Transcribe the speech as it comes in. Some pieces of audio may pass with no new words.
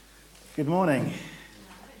Good morning.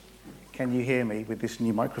 Can you hear me with this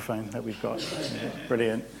new microphone that we've got?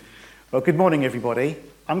 Brilliant. Well, good morning, everybody.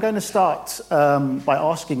 I'm going to start by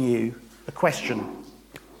asking you a question.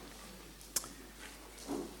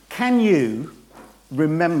 Can you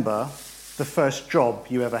remember the first job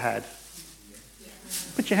you ever had?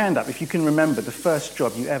 Put your hand up if you can remember the first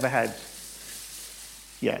job you ever had.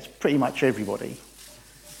 Yeah, it's pretty much everybody.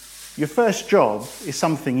 Your first job is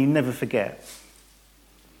something you never forget.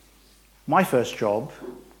 My first job,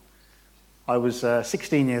 I was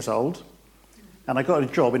 16 years old, and I got a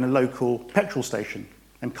job in a local petrol station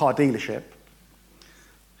and car dealership.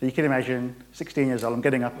 So you can imagine, 16 years old, I'm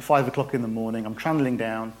getting up at 5 o'clock in the morning, I'm trundling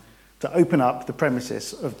down to open up the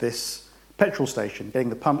premises of this petrol station,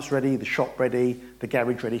 getting the pumps ready, the shop ready, the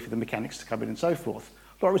garage ready for the mechanics to come in and so forth.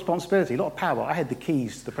 A lot of responsibility, a lot of power. I had the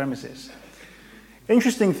keys to the premises.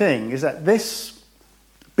 Interesting thing is that this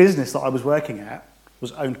business that I was working at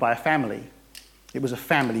was owned by a family. It was a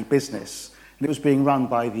family business, and it was being run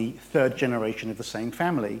by the third generation of the same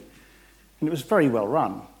family, and it was very well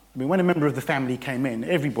run. I mean, when a member of the family came in,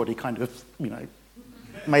 everybody kind of,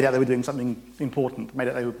 made out they were doing something important, made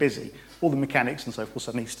out they were busy. All the mechanics and so forth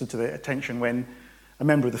suddenly stood to their attention when a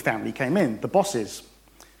member of the family came in, the bosses.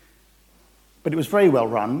 But it was very well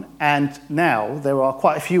run, and now there are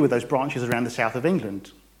quite a few of those branches around the south of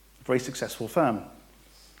England. A very successful firm.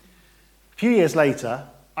 A few years later,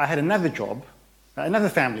 I had another job, another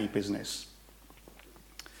family business.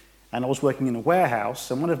 And I was working in a warehouse,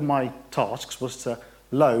 and one of my tasks was to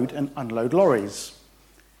load and unload lorries.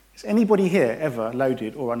 Has anybody here ever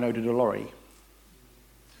loaded or unloaded a lorry?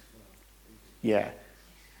 Yeah.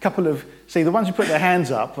 See, the ones who put their hands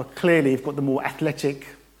up are clearly have got the more athletic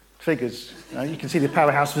figures. You can see the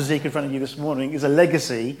powerhouse physique in front of you this morning is a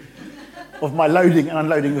legacy of my loading and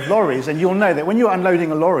unloading of lorries. And you'll know that when you're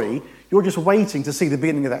unloading a lorry, you're just waiting to see the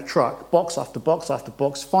beginning of that truck, box after box after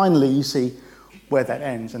box. Finally, you see where that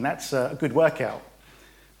ends, and that's a good workout.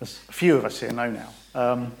 As a few of us here know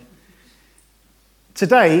now.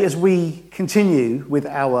 Today, as we continue with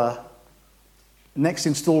our next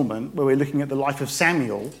instalment, where we're looking at the life of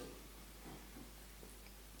Samuel,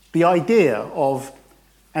 the idea of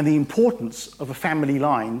and the importance of a family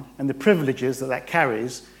line and the privileges that that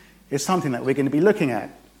carries is something that we're going to be looking at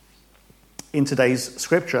in today's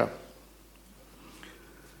scripture.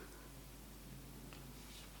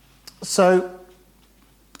 So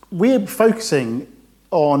we're focusing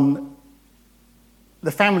on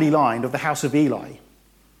the family line of the house of Eli.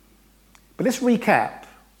 But let's recap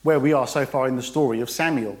where we are so far in the story of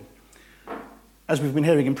Samuel. As we've been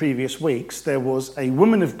hearing in previous weeks, there was a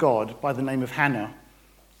woman of God by the name of Hannah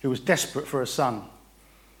who was desperate for a son.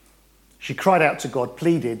 She cried out to God,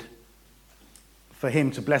 pleaded for him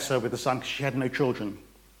to bless her with a son because she had no children.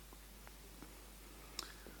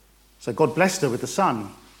 So God blessed her with a son.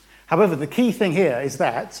 However, the key thing here is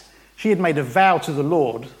that she had made a vow to the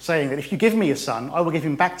Lord, saying that if you give me a son, I will give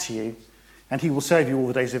him back to you, and he will serve you all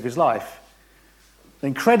the days of his life.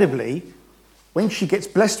 Incredibly, when she gets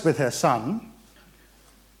blessed with her son,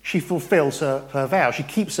 she fulfills her vow. She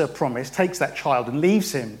keeps her promise, takes that child and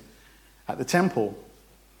leaves him at the temple,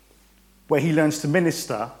 where he learns to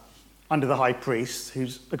minister under the high priest,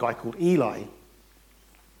 who's a guy called Eli.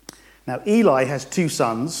 Now, Eli has two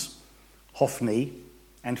sons, Hophni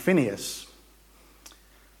and Phinehas.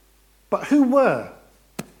 But who were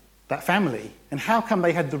that family, and how come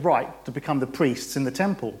they had the right to become the priests in the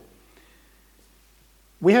temple?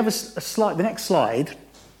 We have a slide. The next slide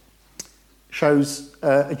shows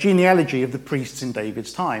a genealogy of the priests in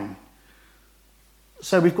David's time.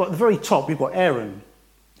 So we've got at the very top, we've got Aaron,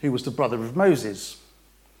 who was the brother of Moses.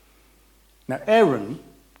 Now, Aaron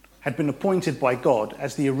had been appointed by God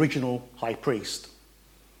as the original high priest.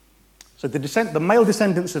 So the male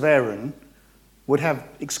descendants of Aaron would have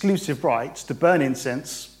exclusive rights to burn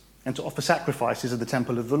incense and to offer sacrifices at the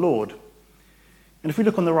temple of the Lord. And if we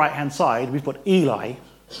look on the right-hand side, we've got Eli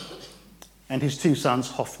and his two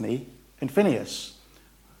sons, Hophni and Phinehas,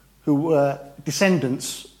 who were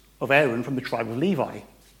descendants of Aaron from the tribe of Levi.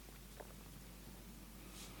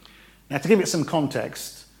 Now, to give it some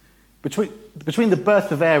context, between the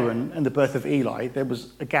birth of Aaron and the birth of Eli, there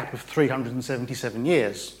was a gap of 377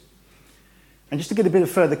 years. And just to get a bit of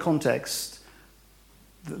further context,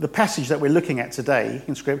 the passage that we're looking at today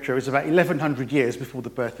in Scripture is about 1,100 years before the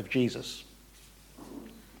birth of Jesus.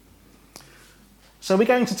 So we're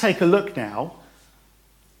going to take a look now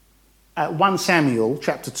at 1 Samuel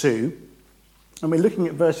chapter 2, and we're looking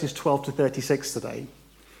at verses 12 to 36 today.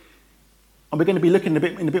 And we're going to be looking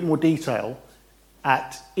in a bit more detail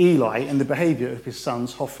at Eli and the behaviour of his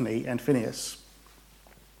sons Hophni and Phinehas.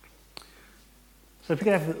 So So if we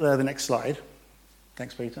can have the next slide.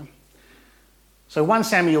 Thanks, Peter. So 1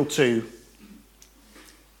 Samuel 2.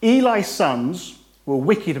 Eli's sons were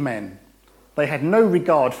wicked men. They had no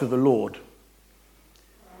regard for the Lord.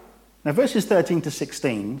 Now, verses 13 to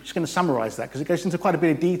 16, I'm just going to summarise that because it goes into quite a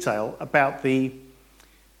bit of detail about the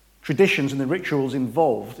traditions and the rituals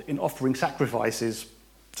involved in offering sacrifices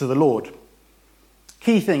to the Lord.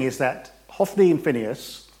 Key thing is that Hophni and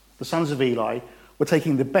Phinehas, the sons of Eli, were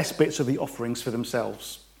taking the best bits of the offerings for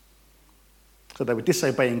themselves. So they were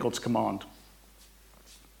disobeying God's command.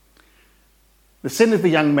 The sin of the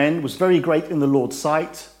young men was very great in the Lord's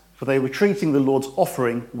sight, for they were treating the Lord's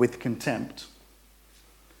offering with contempt.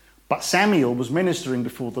 But Samuel was ministering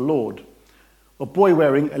before the Lord, a boy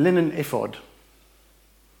wearing a linen ephod.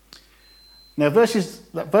 Now, verse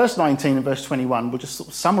 19 and verse 21 will just sort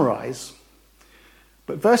of summarise.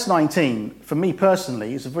 But verse 19, for me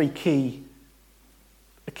personally, is a very key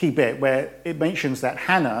bit where it mentions that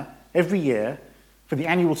Hannah, every year, for the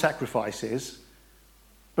annual sacrifices,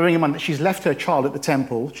 bearing in mind that she's left her child at the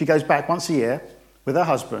temple, she goes back once a year with her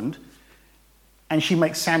husband, and she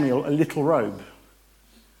makes Samuel a little robe.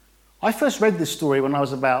 I first read this story when I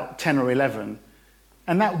was about 10 or 11,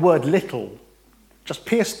 and that word little just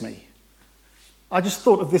pierced me. I just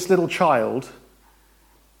thought of this little child,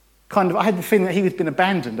 I had the feeling that he had been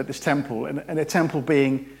abandoned at this temple, and a temple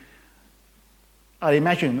being, I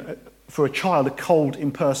imagine, for a child, a cold,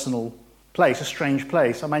 impersonal place, a strange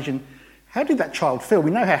place. I imagine, how did that child feel?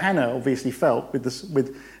 We know how Hannah obviously felt as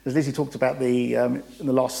Lizzie talked about in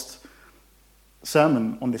the last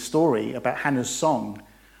sermon on this story, about Hannah's song.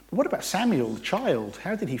 But what about Samuel, the child?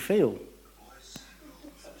 How did he feel?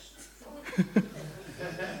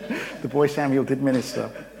 The boy Samuel did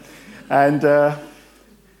minister. And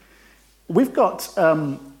we've got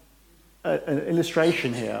an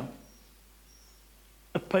illustration here,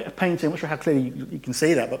 a painting. I'm not sure how clearly you can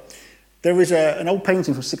see that, but there is an old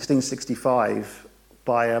painting from 1665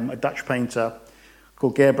 by a Dutch painter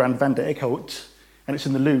called Gerbrand van der Eekhout, and it's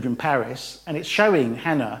in the Louvre in Paris, and it's showing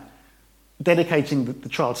Hannah dedicating the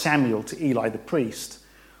child Samuel to Eli the priest.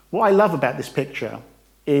 What I love about this picture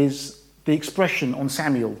is the expression on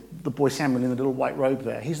Samuel, the boy Samuel in the little white robe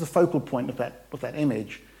there. He's the focal point of that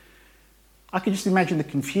image. I could just imagine the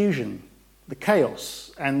confusion, the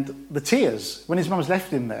chaos, and the tears when his mum was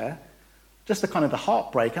left him there, just the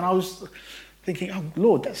heartbreak. And I was thinking, oh,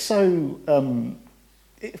 Lord, that's so,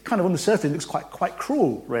 it kind of on the surface it looks quite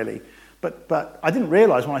cruel, really. But I didn't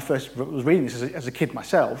realise when I first was reading this as a kid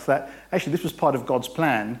myself that actually this was part of God's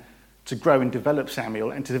plan to grow and develop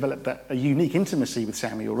Samuel and to develop a unique intimacy with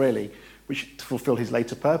Samuel, really, which to fulfil his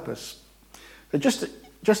later purpose.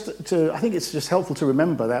 So I think it's just helpful to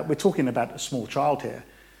remember that we're talking about a small child here.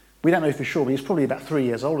 We don't know for sure, but he's probably about 3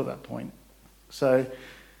 years old at that point. So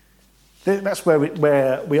that's where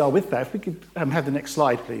we are with that. If we could have the next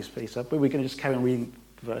slide, please, Peter. But we're going to just carry on reading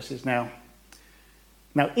the verses now.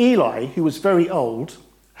 Now Eli, who was very old,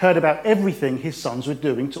 heard about everything his sons were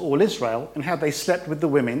doing to all Israel and how they slept with the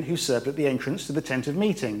women who served at the entrance to the tent of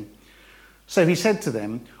meeting. So he said to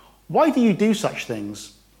them, "Why do you do such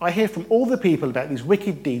things? I hear from all the people about these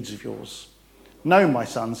wicked deeds of yours. No, my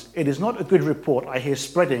sons, it is not a good report I hear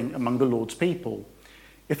spreading among the Lord's people.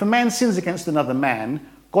 If a man sins against another man,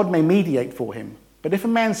 God may mediate for him. But if a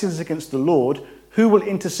man sins against the Lord, who will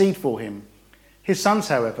intercede for him? His sons,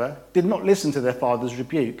 however, did not listen to their father's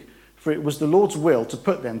rebuke, for it was the Lord's will to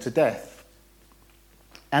put them to death."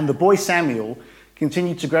 And the boy Samuel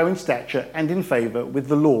continued to grow in stature and in favour with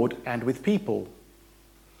the Lord and with people.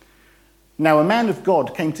 Now a man of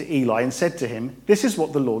God came to Eli and said to him, "This is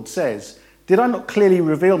what the Lord says. Did I not clearly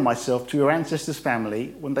reveal myself to your ancestors'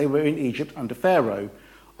 family when they were in Egypt under Pharaoh?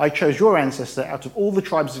 I chose your ancestor out of all the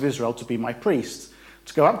tribes of Israel to be my priest,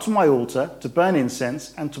 to go up to my altar, to burn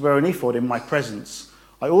incense, and to wear an ephod in my presence.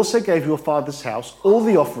 I also gave your father's house all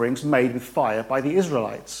the offerings made with fire by the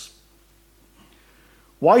Israelites.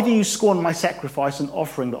 Why do you scorn my sacrifice and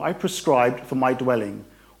offering that I prescribed for my dwelling?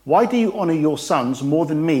 Why do you honour your sons more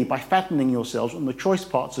than me by fattening yourselves on the choice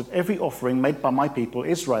parts of every offering made by my people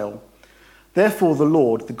Israel? Therefore the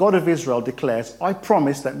Lord, the God of Israel, declares, I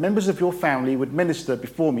promised that members of your family would minister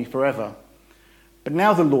before me forever. But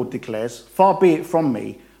now the Lord declares, far be it from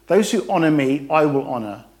me. Those who honour me I will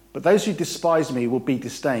honour, but those who despise me will be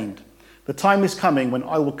disdained. The time is coming when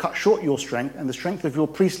I will cut short your strength and the strength of your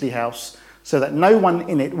priestly house, so that no one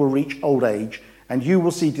in it will reach old age, and you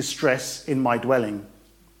will see distress in my dwelling.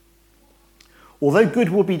 Although good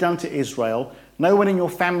will be done to Israel, no one in your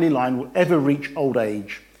family line will ever reach old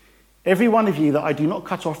age. Every one of you that I do not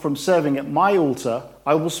cut off from serving at my altar,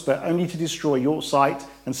 I will spare only to destroy your sight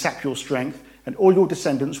and sap your strength, and all your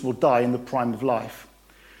descendants will die in the prime of life.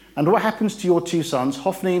 And what happens to your 2 sons,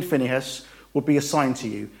 Hophni and Phinehas, will be a sign to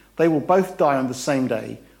you. They will both die on the same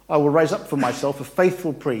day. I will raise up for myself a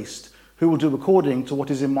faithful priest who will do according to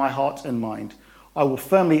what is in my heart and mind. I will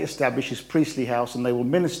firmly establish his priestly house, and they will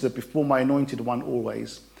minister before my anointed one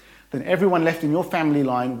always. Then everyone left in your family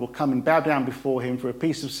line will come and bow down before him for a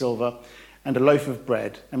piece of silver and a loaf of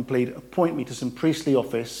bread, and plead, appoint me to some priestly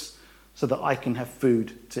office so that I can have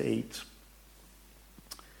food to eat.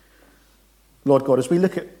 Lord God, as we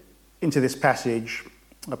look into this passage,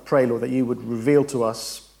 I pray, Lord, that you would reveal to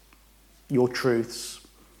us your truths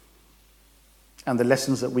and the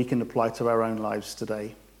lessons that we can apply to our own lives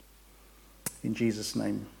today. In Jesus'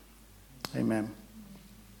 name, amen.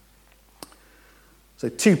 So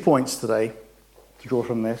 2 points today to draw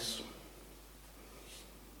from this.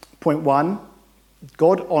 Point 1,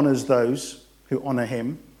 God honours those who honour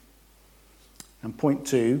him. And point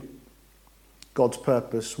 2, God's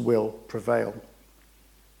purpose will prevail.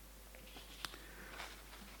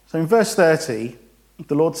 So in verse 30,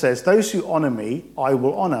 the Lord says, those who honour me, I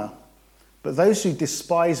will honour, but those who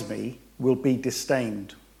despise me will be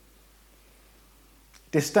disdained.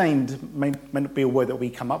 Disdained may not be a word that we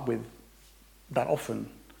come up with that often,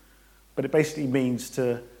 but it basically means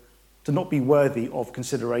to not be worthy of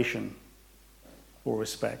consideration or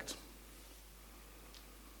respect.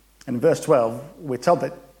 And in verse 12, we're told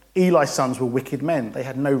that Eli's sons were wicked men. They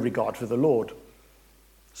had no regard for the Lord.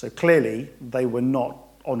 So clearly, they were not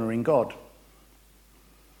honouring God.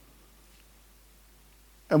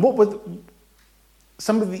 And what were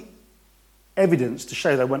some of the evidence to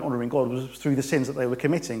show they weren't honouring God was through the sins that they were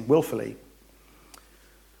committing willfully.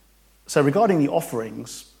 So regarding the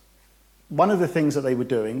offerings, one of the things that they were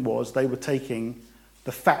doing was they were taking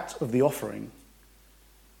the fat of the offering,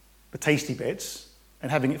 the tasty bits,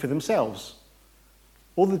 and having it for themselves.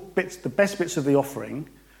 All the best bits of the offering,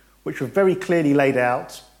 which were very clearly laid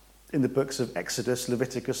out in the books of Exodus,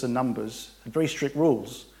 Leviticus, and Numbers, had very strict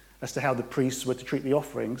rules as to how the priests were to treat the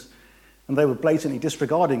offerings, and they were blatantly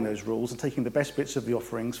disregarding those rules and taking the best bits of the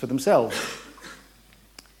offerings for themselves.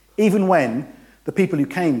 Even when the people who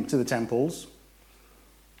came to the temples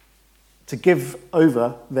to give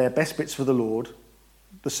over their best bits for the Lord,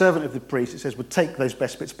 the servant of the priest, it says, would take those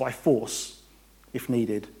best bits by force if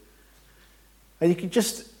needed. And you can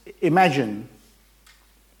just imagine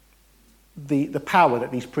the power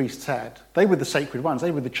that these priests had. They were the sacred ones.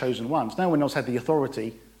 They were the chosen ones. No one else had the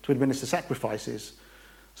authority to administer sacrifices.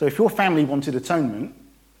 So if your family wanted atonement,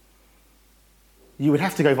 you would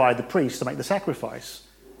have to go via the priest to make the sacrifice.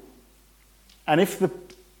 And if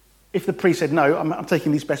the priest said, no, I'm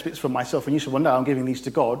taking these best bits for myself, and you said, well, no, I'm giving these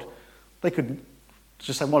to God, they could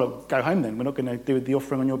just say, well, go home then. We're not going to do the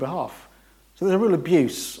offering on your behalf. So there's a real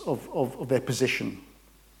abuse of their position.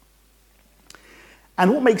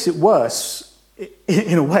 And what makes it worse,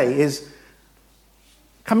 in a way, is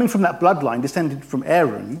coming from that bloodline, descended from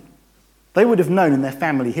Aaron, they would have known in their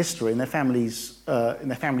family history, in their family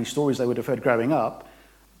stories they would have heard growing up,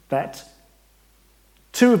 that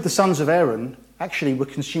 2 of the sons of Aaron actually were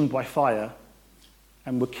consumed by fire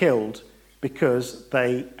and were killed because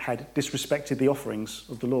they had disrespected the offerings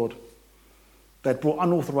of the Lord. They'd brought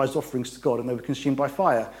unauthorized offerings to God and they were consumed by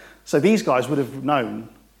fire. So these guys would have known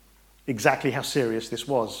exactly how serious this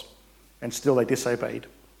was, and still they disobeyed.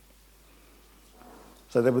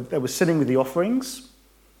 So they were sinning with the offerings,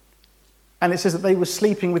 and it says that they were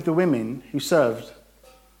sleeping with the women who served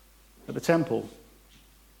at the temple.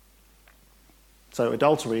 So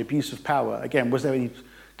adultery, abuse of power. Again, was there any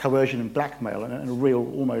coercion and blackmail and a real,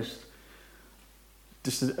 almost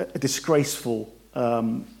just a disgraceful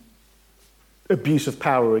abuse of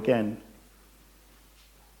power again?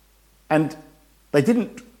 And they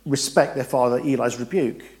didn't respect their father Eli's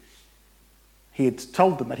rebuke. He had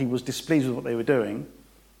told them that he was displeased with what they were doing.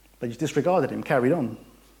 They just disregarded him, carried on.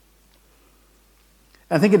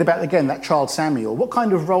 And thinking about, again, that child Samuel, what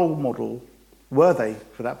kind of role model were they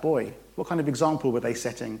for that boy? What kind of example were they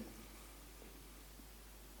setting?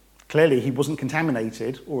 Clearly, he wasn't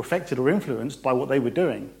contaminated or affected or influenced by what they were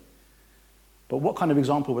doing. But what kind of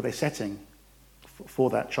example were they setting for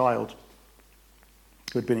that child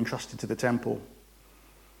who had been entrusted to the temple?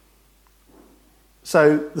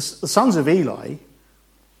 So the sons of Eli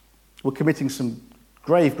were committing some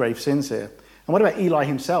grave, grave sins here. And what about Eli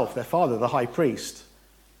himself, their father, the high priest?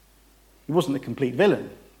 He wasn't a complete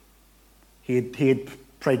villain. He had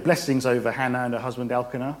prayed blessings over Hannah and her husband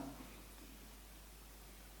Elkanah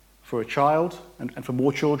for a child and for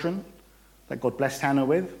more children that God blessed Hannah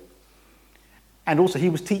with. And also he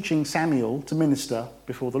was teaching Samuel to minister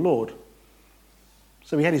before the Lord.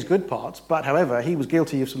 So he had his good parts, but however, he was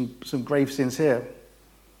guilty of some grave sins here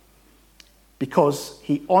because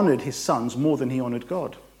he honoured his sons more than he honoured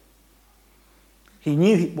God. He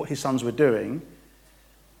knew what his sons were doing,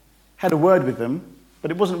 had a word with them,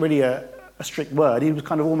 but it wasn't really a strict word. He was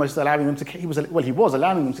kind of almost allowing them to, he was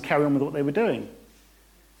allowing them to carry on with what they were doing.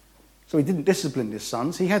 So he didn't discipline his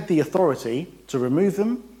sons. He had the authority to remove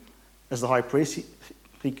them as the high priest.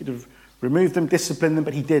 He could have removed them, disciplined them,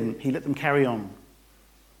 but he didn't. He let them carry on.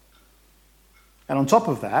 And on top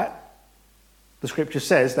of that, the scripture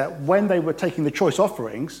says that when they were taking the choice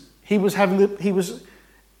offerings, he was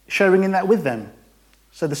sharing in that with them.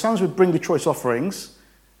 So the sons would bring the choice offerings,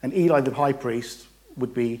 and Eli, the high priest,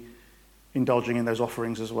 would be indulging in those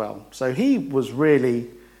offerings as well. So he'd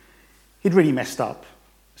really messed up,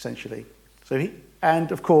 essentially.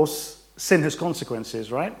 And of course, sin has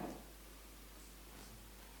consequences, right?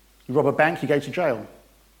 You rob a bank, you go to jail.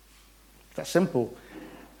 That's simple.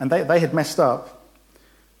 And they had messed up.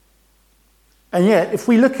 And yet, if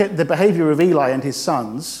we look at the behaviour of Eli and his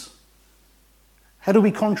sons, how do we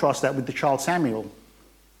contrast that with the child Samuel?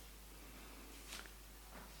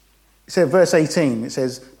 It says, verse 18, it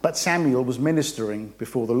says, but Samuel was ministering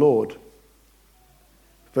before the Lord.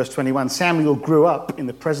 Verse 21, Samuel grew up in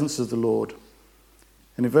the presence of the Lord.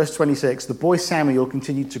 And in verse 26, the boy Samuel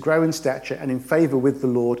continued to grow in stature and in favour with the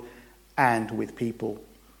Lord and with people.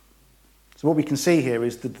 So what we can see here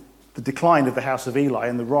is the decline of the house of Eli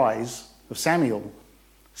and the rise of Samuel.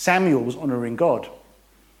 Samuel was honouring God.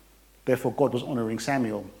 Therefore, God was honouring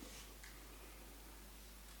Samuel.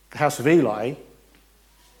 The house of Eli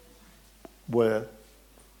were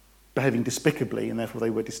behaving despicably, and therefore they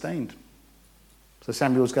were disdained. So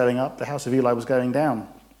Samuel was going up, the house of Eli was going down.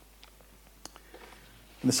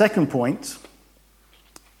 And the second point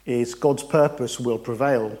is God's purpose will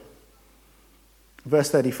prevail. Verse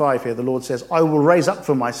 35 here, the Lord says, I will raise up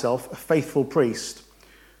for myself a faithful priest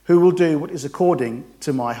who will do what is according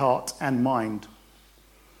to my heart and mind.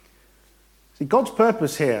 See, God's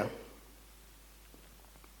purpose here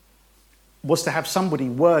was to have somebody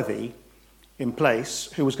worthy in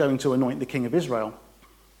place who was going to anoint the king of Israel.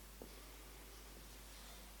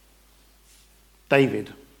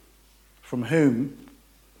 David, from whom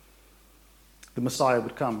the Messiah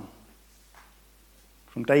would come.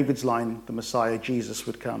 From David's line, the Messiah, Jesus,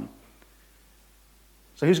 would come.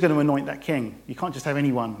 So who's going to anoint that king? You can't just have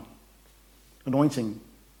anyone anointing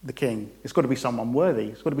the king. It's got to be someone worthy.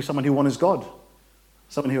 It's got to be someone who honours God,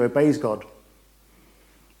 someone who obeys God.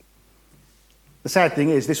 The sad thing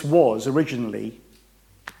is, this was originally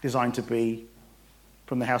designed to be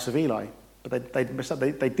from the house of Eli, but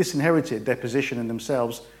they disinherited their position in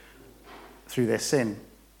themselves through their sin,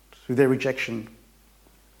 through their rejection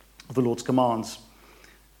of the Lord's commands.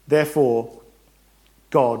 Therefore,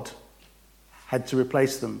 God had to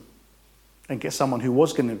replace them and get someone who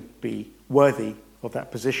was going to be worthy of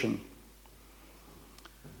that position.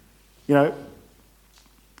 You know,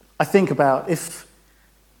 I think about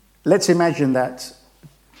let's imagine that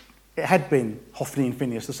it had been Hophni and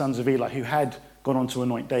Phinehas, the sons of Eli, who had gone on to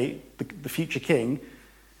anoint the future king.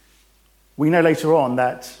 We know later on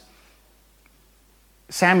that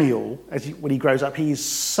Samuel, when he grows up, he is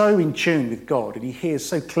so in tune with God and he hears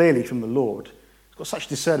so clearly from the Lord. He's got such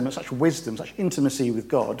discernment, such wisdom, such intimacy with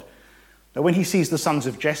God, that when he sees the sons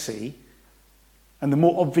of Jesse and the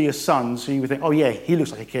more obvious sons, who you would think, oh yeah, he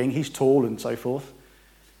looks like a king, he's tall and so forth.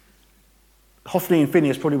 Hophni and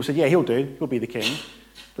Phinehas probably would have said, yeah, he'll do, he'll be the king.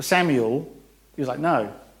 But Samuel, he was like,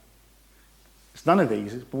 no, it's none of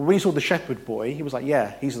these. But when he saw the shepherd boy, he was like,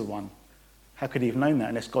 yeah, he's the one. How could he have known that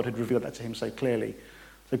unless God had revealed that to him so clearly?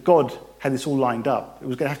 So God had this all lined up. It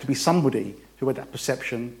was going to have to be somebody who had that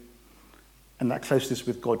perception and that closeness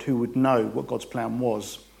with God, who would know what God's plan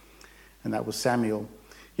was. And that was Samuel.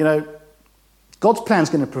 You know, God's plan is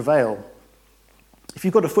going to prevail. If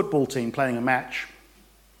you've got a football team playing a match,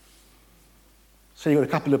 so you've got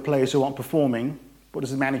a couple of players who aren't performing, what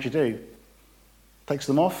does the manager do? Takes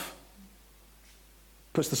them off,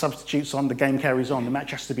 puts the substitutes on, the game carries on, the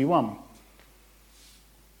match has to be won.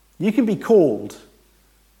 You can be called,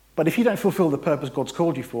 but if you don't fulfill the purpose God's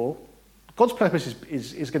called you for, God's purpose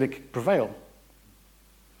is going to prevail.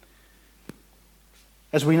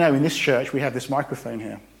 As we know, in this church, we have this microphone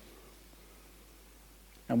here.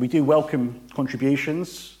 And we do welcome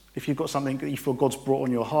contributions. If you've got something that you feel God's brought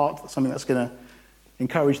on your heart, something that's going to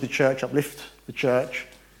encourage the church, uplift the church,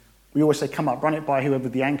 we always say, come up, run it by whoever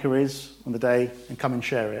the anchor is on the day, and come and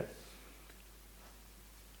share it.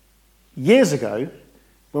 Years ago,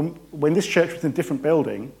 when this church was in a different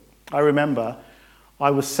building, I remember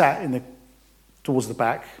I was sat towards the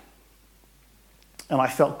back, and I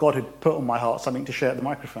felt God had put on my heart something to share at the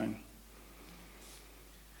microphone.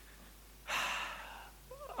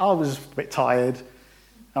 I was a bit tired.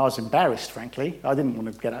 I was embarrassed, frankly. I didn't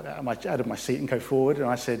want to get out of my seat and go forward. And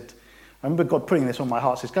I said, I remember God putting this on my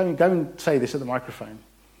heart. He says, go and say this at the microphone.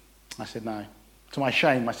 I said, no. To my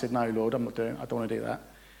shame, I said, no, Lord, I'm not doing it. I don't want to do that.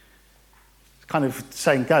 Kind of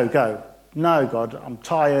saying, go. No, God, I'm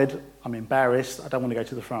tired. I'm embarrassed. I don't want to go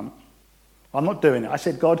to the front. I'm not doing it. I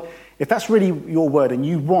said, God, if that's really your word and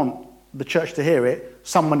you want the church to hear it,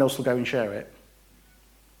 someone else will go and share it.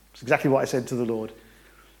 It's exactly what I said to the Lord.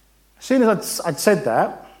 As soon as I'd said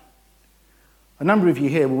that, a number of you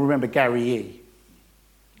here will remember Gary E.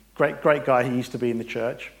 Great guy who used to be in the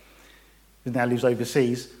church, who now lives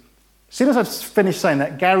overseas. As soon as I'd finished saying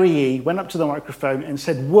that, Gary E. went up to the microphone and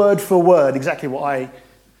said word for word exactly what I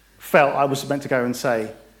felt I was meant to go and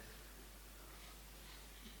say.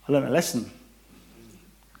 I learned a lesson.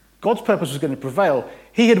 God's purpose was going to prevail.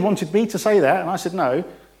 He had wanted me to say that, and I said, no,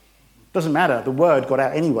 doesn't matter. The word got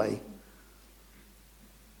out anyway.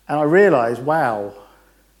 And I realized, wow,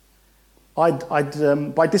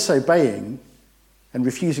 by disobeying and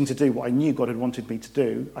refusing to do what I knew God had wanted me to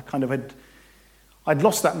do, I'd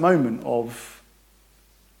lost that moment of,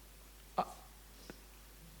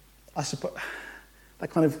 I suppose,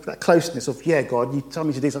 that closeness of, yeah, God, you told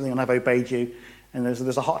me to do something and I've obeyed you. And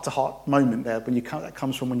there's a heart-to-heart moment there that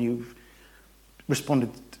comes from when you've responded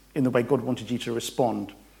in the way God wanted you to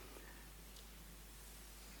respond.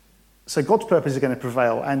 So God's purpose is going to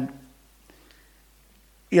prevail, and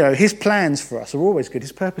his plans for us are always good.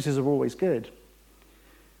 His purposes are always good.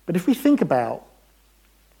 But if we think about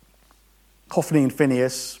Hophni and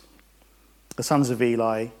Phinehas, the sons of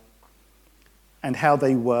Eli, and how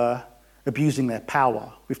they were abusing their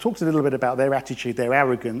power, we've talked a little bit about their attitude, their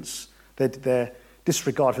arrogance, their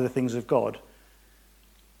disregard for the things of God.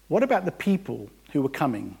 What about the people who were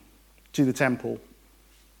coming to the temple?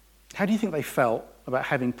 How do you think they felt about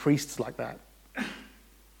having priests like that,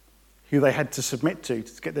 who they had to submit to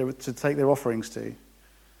take their offerings to?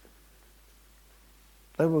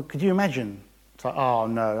 Could you imagine? It's like, oh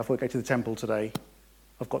no, I've got to go to the temple today.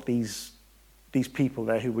 I've got these people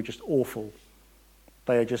there who were just awful.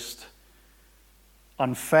 They are just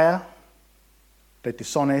unfair, they're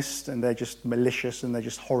dishonest, and they're just malicious, and they're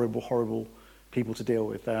just horrible, horrible people to deal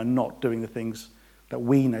with. They are not doing the things that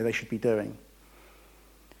we know they should be doing.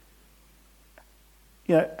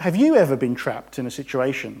 Have you ever been trapped in a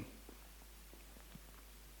situation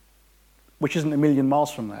which isn't a million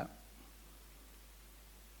miles from that?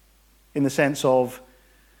 In the sense of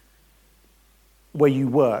where you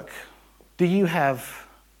work, do you have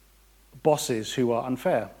bosses who are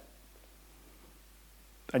unfair?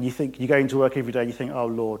 And you go into work every day and you think, oh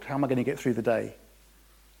Lord, how am I going to get through the day?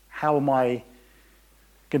 How am I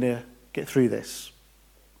going to get through this?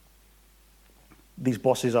 These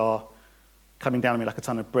bosses are coming down on me like a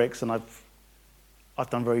ton of bricks, and I've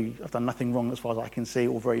done nothing wrong as far as I can see,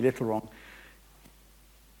 or very little wrong.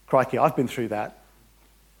 Crikey, I've been through that.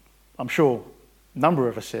 I'm sure a number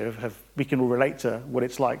of us here we can all relate to what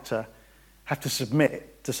it's like to have to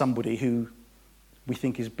submit to somebody who we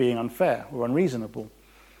think is being unfair or unreasonable.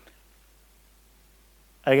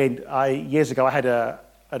 Again, years ago I had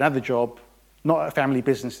another job, not a family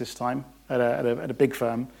business this time, at a big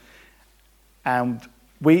firm, and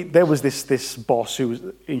there was this boss who was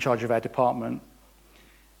in charge of our department,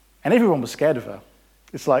 and everyone was scared of her.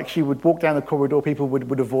 It's like she would walk down the corridor, people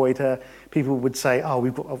would avoid her, people would say,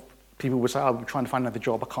 people would say, we're trying to find another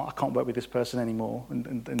job, I can't work with this person anymore,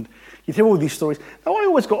 and you'd hear all these stories. Now, I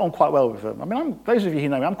always got on quite well with them. I mean, those of you who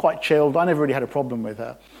know me, I'm quite chilled, I never really had a problem with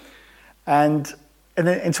her. And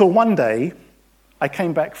then until one day, I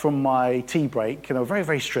came back from my tea break, very,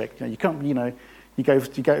 very strict. You can't, you go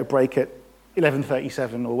to break at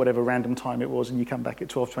 11:37 or whatever random time it was, and you come back at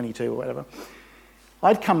 12:22 or whatever.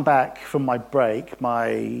 I'd come back from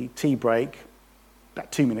my tea break,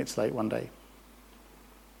 about 2 minutes late one day.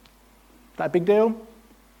 That a big deal?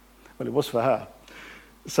 Well, it was for her.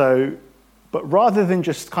 So, but rather than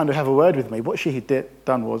just kind of have a word with me, what she had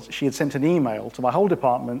done was she had sent an email to my whole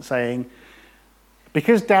department saying,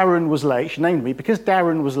 because Darren was late, she named me, because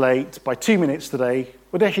Darren was late by 2 minutes today,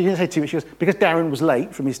 well, actually, she didn't say 2 minutes, she goes, because Darren was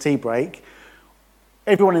late from his tea break,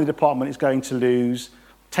 everyone in the department is going to lose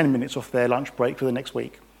 10 minutes off their lunch break for the next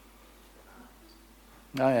week.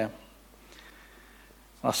 Oh, yeah.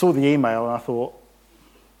 I saw the email and I thought,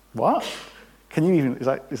 what? Is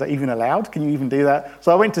that even allowed? Can you even do that?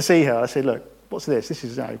 So I went to see her. I said, look, what's this? This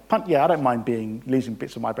is, I don't mind losing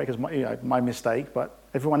bits of my break. It's my mistake, but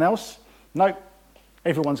everyone else? No.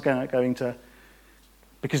 Everyone's going to,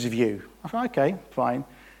 because of you. I thought, okay, fine.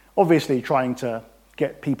 Obviously trying to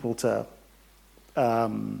get people to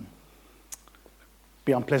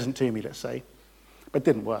be unpleasant to me, let's say. But it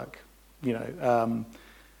didn't work, you know.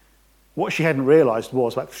 What she hadn't realised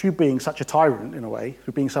was that through being such a tyrant in a way,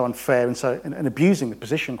 through being so unfair and abusing the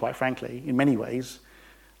position, quite frankly, in many ways.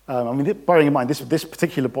 I mean, bearing in mind, this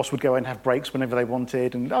particular boss would go and have breaks whenever they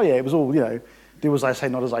wanted, and oh yeah, it was all, you know, do as I say,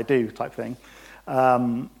 not as I do type thing.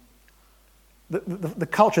 The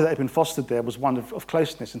culture that had been fostered there was one of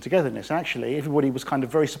closeness and togetherness. And actually, everybody was kind of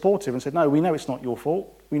very supportive and said, no, we know it's not your fault.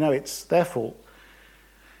 We know it's their fault.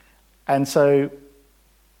 And so,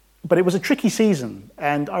 but it was a tricky season.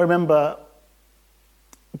 And I remember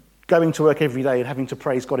going to work every day and having to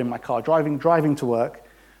praise God in my car, driving to work,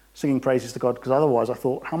 singing praises to God, because otherwise I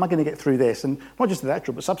thought, how am I going to get through this? And not just that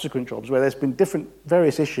job, but subsequent jobs where there's been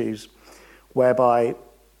various issues whereby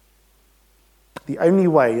the only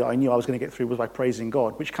way I knew I was going to get through was by praising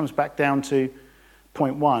God, which comes back down to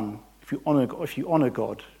point one: if you honor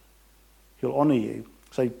God, He'll honor you.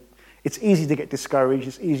 So it's easy to get discouraged.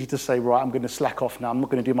 It's easy to say, right, I'm going to slack off now. I'm not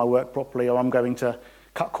going to do my work properly, or I'm going to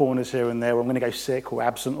cut corners here and there, or I'm going to go sick or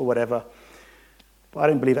absent or whatever. But I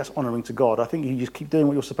don't believe that's honoring to God. I think you just keep doing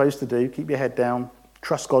what you're supposed to do. Keep your head down.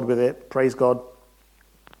 Trust God with it. Praise God.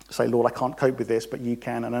 Say, Lord, I can't cope with this, but you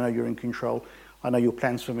can, and I know you're in control. I know your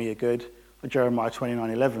plans for me are good. Jeremiah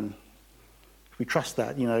 29:11. If we trust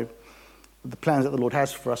that, you know, the plans that the Lord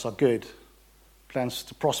has for us are good. Plans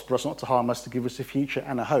to prosper us, not to harm us, to give us a future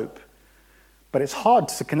and a hope. But it's hard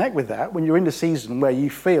to connect with that when you're in the season where you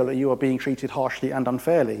feel that you are being treated harshly and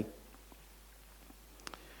unfairly.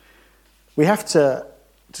 We have to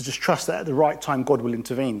just trust that at the right time God will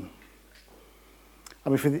intervene. I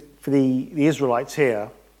mean, for the Israelites here,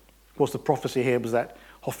 of course, the prophecy here was that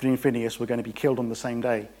Hophni and Phinehas were going to be killed on the same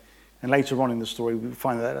day. And later on in the story, we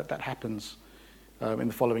find that happens in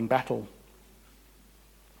the following battle.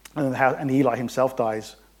 And Eli himself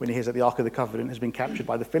dies when he hears that the Ark of the Covenant has been captured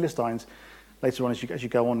by the Philistines. Later on, as you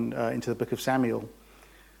go on into the book of Samuel.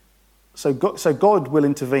 So God will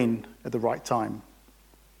intervene at the right time.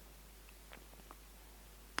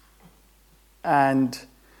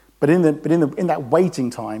 But in that waiting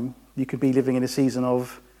time, you could be living in a season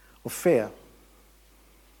of fear.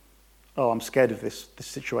 Oh, I'm scared of this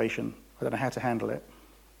situation. I don't know how to handle it.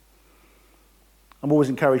 I'm always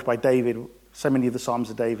encouraged by David, so many of the Psalms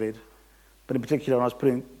of David. But in particular, when I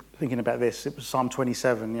was thinking about this, it was Psalm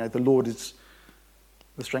 27. You know, the Lord is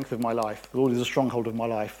the strength of my life. The Lord is the stronghold of my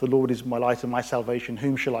life. The Lord is my light and my salvation.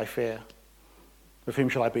 Whom shall I fear? Of whom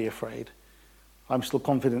shall I be afraid? I'm still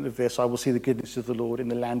confident of this. I will see the goodness of the Lord in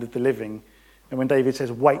the land of the living. And when David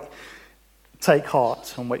says, wait, take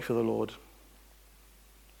heart and wait for the Lord.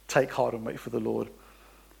 Take heart and wait for the Lord.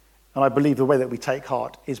 And I believe the way that we take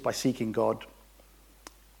heart is by seeking God,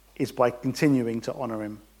 is by continuing to honor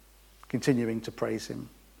him, continuing to praise him.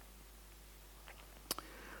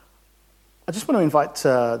 I just want to invite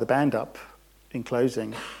the band up in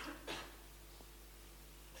closing.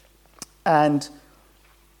 And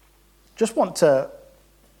just want to,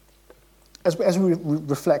 as we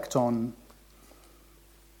reflect on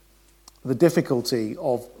the difficulty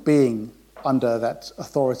of being under that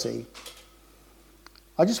authority,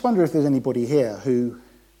 I just wonder if there's anybody here who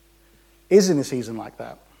is in a season like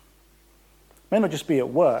that. It may not just be at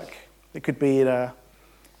work. It could be in a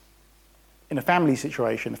family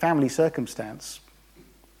situation, a family circumstance.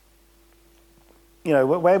 You know,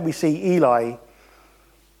 where we see Eli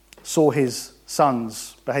saw his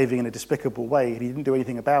sons behaving in a despicable way and he didn't do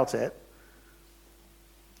anything about it.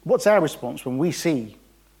 What's our response when we see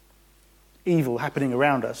evil happening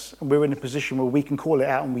around us and we're in a position where we can call it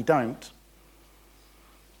out and we don't?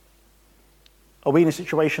 Are we in a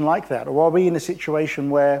situation like that? Or are we in a situation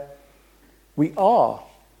where we are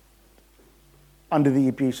under the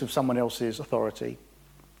abuse of someone else's authority?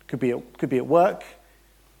 Could be at work,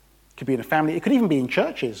 could be in a family, it could even be in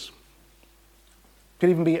churches. It could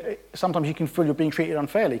even be, sometimes you can feel you're being treated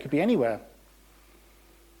unfairly, it could be anywhere.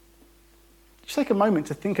 Just take a moment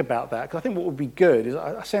to think about that, because I think what would be good is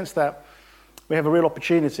I sense that we have a real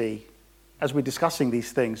opportunity as we're discussing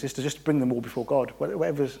these things is to just bring them all before God,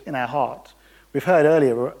 whatever's in our heart. We've heard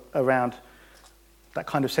earlier around that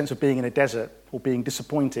kind of sense of being in a desert or being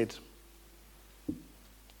disappointed.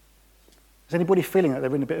 Is anybody feeling that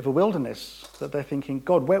they're in a bit of a wilderness, that they're thinking,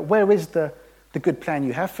 God, where is the good plan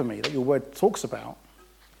you have for me that your word talks about?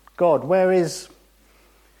 God, where is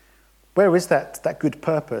that good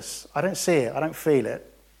purpose? I don't see it. I don't feel it.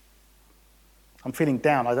 I'm feeling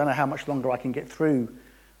down. I don't know how much longer I can get through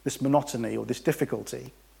this monotony or this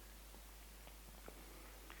difficulty.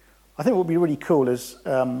 I think what would be really cool is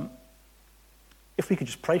if we could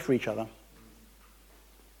just pray for each other.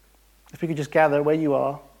 If we could just gather where you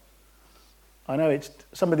are. I know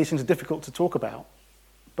some of these things are difficult to talk about,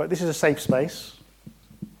 but this is a safe space.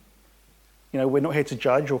 We're not here to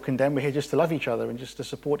judge or condemn. We're here just to love each other and just to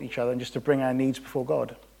support each other and just to bring our needs before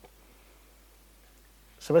God.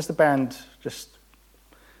 So as the band just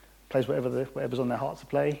plays whatever's on their heart to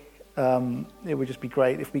play, it would just be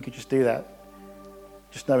great if we could just do that.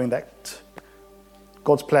 Just knowing that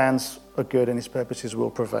God's plans are good and his purposes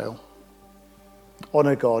will prevail.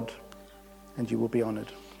 Honour God and you will be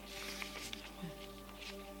honoured.